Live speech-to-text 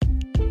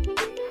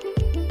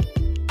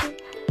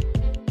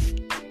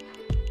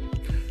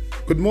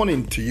Good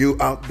morning to you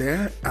out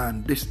there,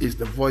 and this is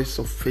the Voice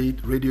of Faith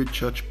Radio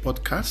Church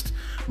podcast.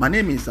 My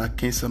name is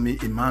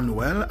Akinsami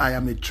Emmanuel. I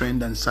am a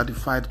trained and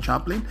certified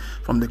chaplain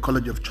from the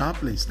College of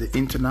Chaplains, the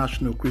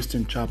International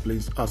Christian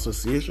Chaplains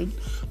Association,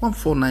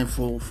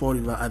 1494 Fall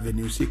River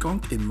Avenue,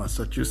 Seekonk in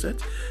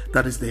Massachusetts.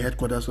 That is the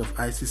headquarters of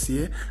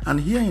ICCA, and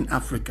here in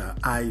Africa,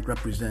 I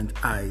represent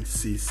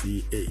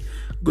ICCA.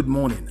 Good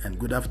morning and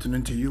good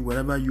afternoon to you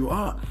wherever you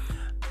are.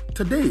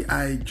 Today,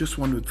 I just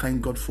want to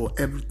thank God for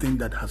everything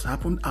that has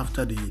happened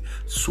after the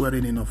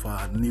swearing in of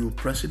our new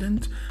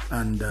president.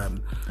 And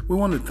we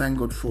want to thank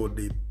God for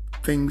the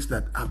things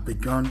that have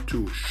begun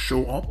to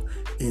show up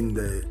in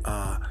the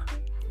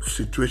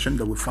situation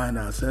that we find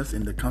ourselves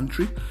in the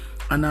country.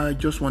 And I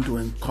just want to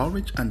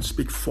encourage and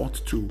speak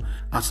forth to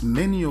as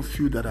many of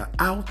you that are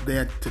out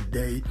there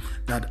today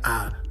that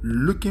are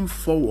looking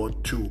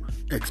forward to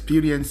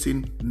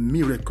experiencing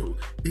miracle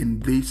in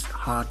these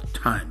hard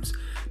times.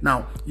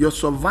 Now, your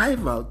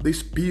survival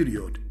this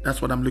period,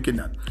 that's what I'm looking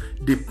at,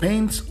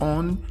 depends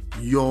on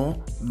your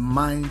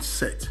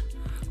mindset,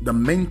 the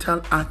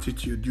mental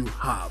attitude you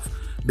have,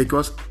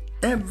 because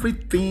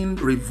everything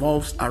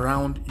revolves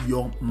around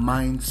your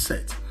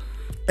mindset.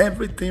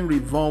 Everything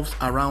revolves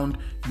around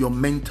your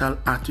mental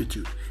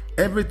attitude.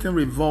 Everything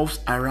revolves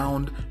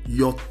around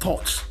your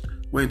thoughts.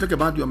 When you talk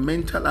about your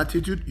mental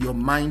attitude, your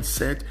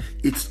mindset,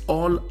 it's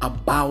all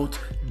about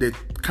the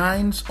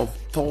kinds of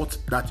thoughts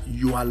that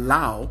you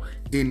allow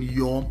in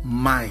your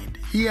mind.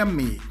 Hear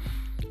me.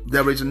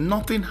 There is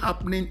nothing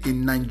happening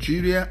in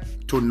Nigeria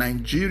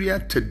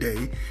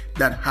today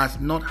that has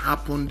not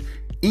happened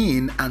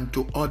in and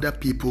to other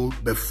people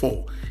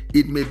before.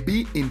 It may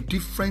be in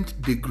different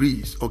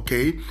degrees,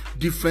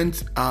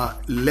 different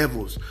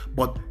levels,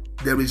 but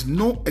there is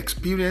no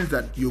experience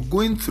that you're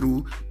going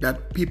through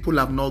that people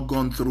have not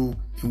gone through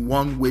in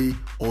one way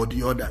or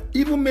the other,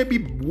 even maybe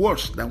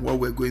worse than what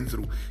we're going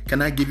through.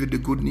 Can I give you the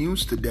good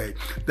news today?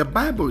 The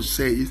Bible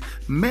says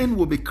men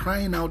will be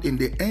crying out in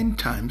the end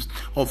times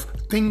of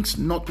things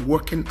not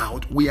working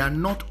out. We are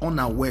not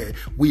unaware.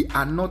 We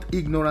are not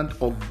ignorant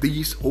of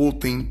this whole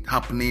thing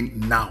happening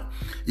now.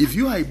 If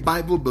you are a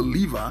Bible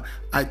believer,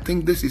 I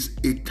think this is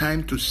a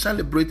time to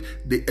celebrate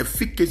the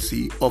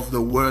efficacy of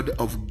the Word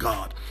of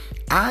God.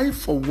 I,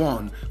 for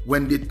one,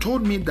 when they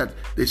told me that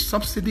the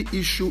subsidy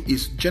issue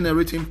is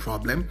generating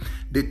problem,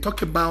 they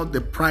talk about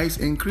the price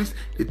increase,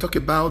 they talk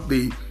about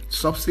the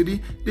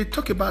subsidy, they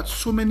talk about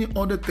so many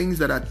other things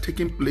that are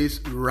taking place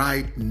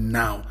right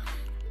now.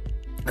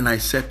 And I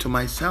said to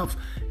myself,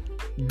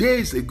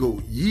 days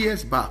ago,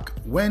 years back,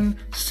 when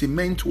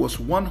cement was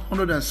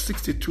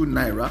 162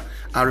 naira,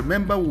 I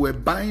remember we were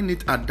buying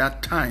it at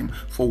that time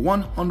for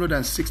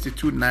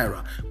 162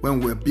 naira when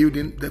we were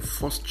building the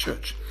first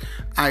church.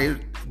 I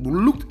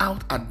looked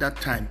out at that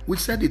time. We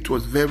said it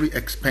was very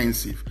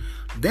expensive.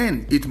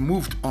 Then it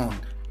moved on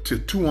to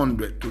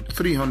 200 to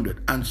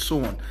 300 and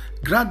so on.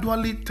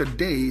 Gradually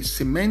today,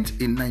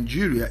 cement in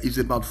Nigeria is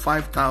about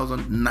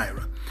 5,000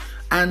 naira.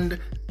 And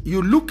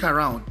you look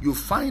around, you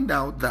find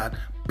out that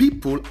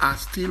people are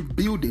still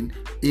building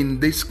in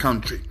this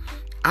country.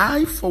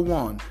 I, for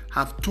one,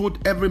 have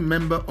told every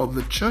member of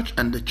the church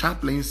and the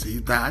chaplaincy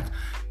that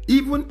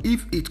even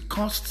if it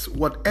costs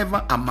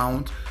whatever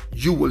amount,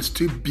 you will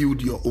still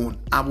build your own.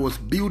 I was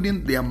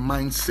building their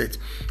mindset,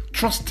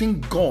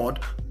 trusting God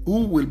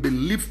who will be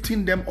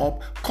lifting them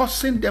up,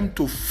 causing them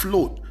to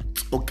float,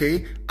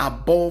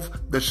 above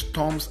the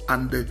storms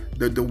and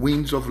the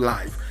winds of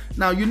life.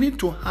 Now, you need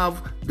to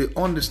have the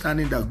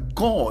understanding that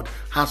God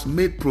has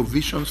made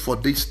provisions for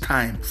this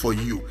time for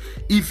you.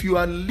 If you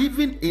are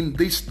living in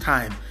this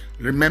time,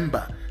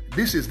 remember,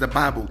 this is the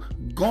Bible.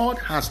 God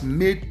has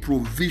made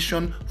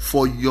provision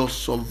for your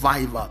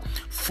survival,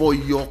 for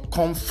your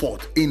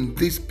comfort in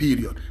this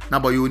period. Now,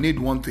 but you need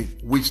one thing,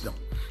 wisdom.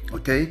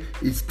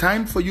 It's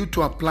time for you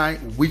to apply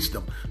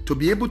wisdom to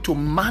be able to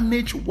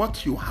manage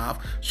what you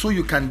have so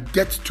you can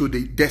get to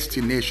the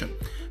destination.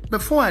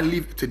 Before I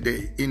leave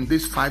today in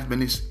this 5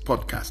 minutes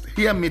podcast,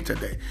 hear me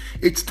today.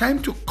 It's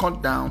time to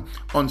cut down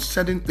on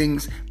certain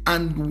things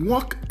and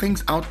work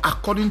things out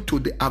according to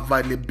the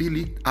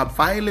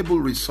available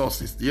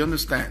resources. Do you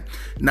understand?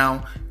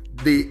 Now,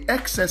 the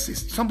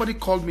excesses. Somebody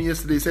called me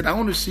yesterday, said, I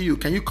want to see you.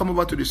 Can you come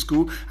over to the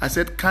school? I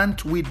said,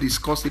 can't we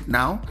discuss it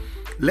now?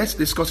 Let's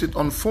discuss it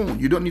on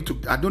phone. I don't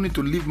need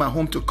to leave my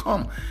home to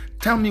come.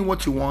 Tell me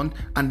what you want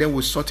and then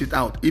we'll sort it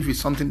out. If it's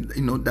something,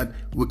 that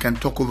we can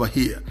talk over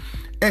here.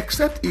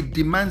 Except it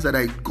demands that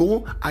I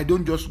go, I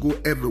don't just go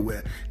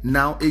everywhere.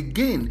 Now,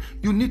 again,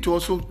 you need to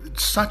also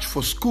search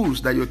for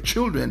schools that your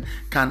children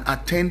can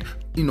attend,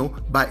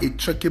 by a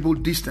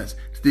trackable distance.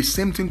 The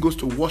same thing goes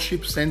to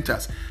worship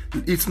centers.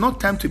 It's not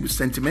time to be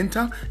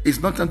sentimental.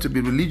 It's not time to be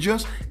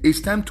religious.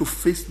 It's time to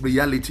face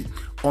reality.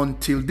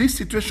 Until this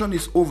situation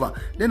is over,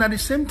 then at the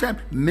same time,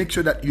 make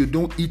sure that you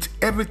don't eat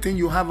everything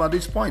you have at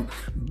this point.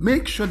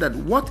 Make sure that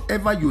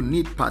whatever you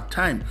need part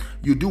time,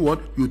 you do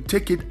what? You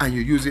take it and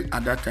you use it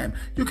at that time.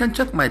 You can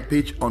check my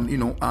page on,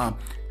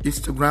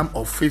 Instagram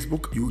or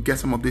Facebook. You will get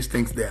some of these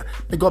things there.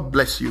 May God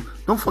bless you.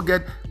 Don't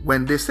forget,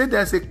 when they say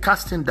there's a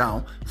casting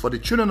down for the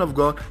children of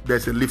God,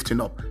 there's a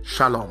lifting up.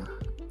 Shalom.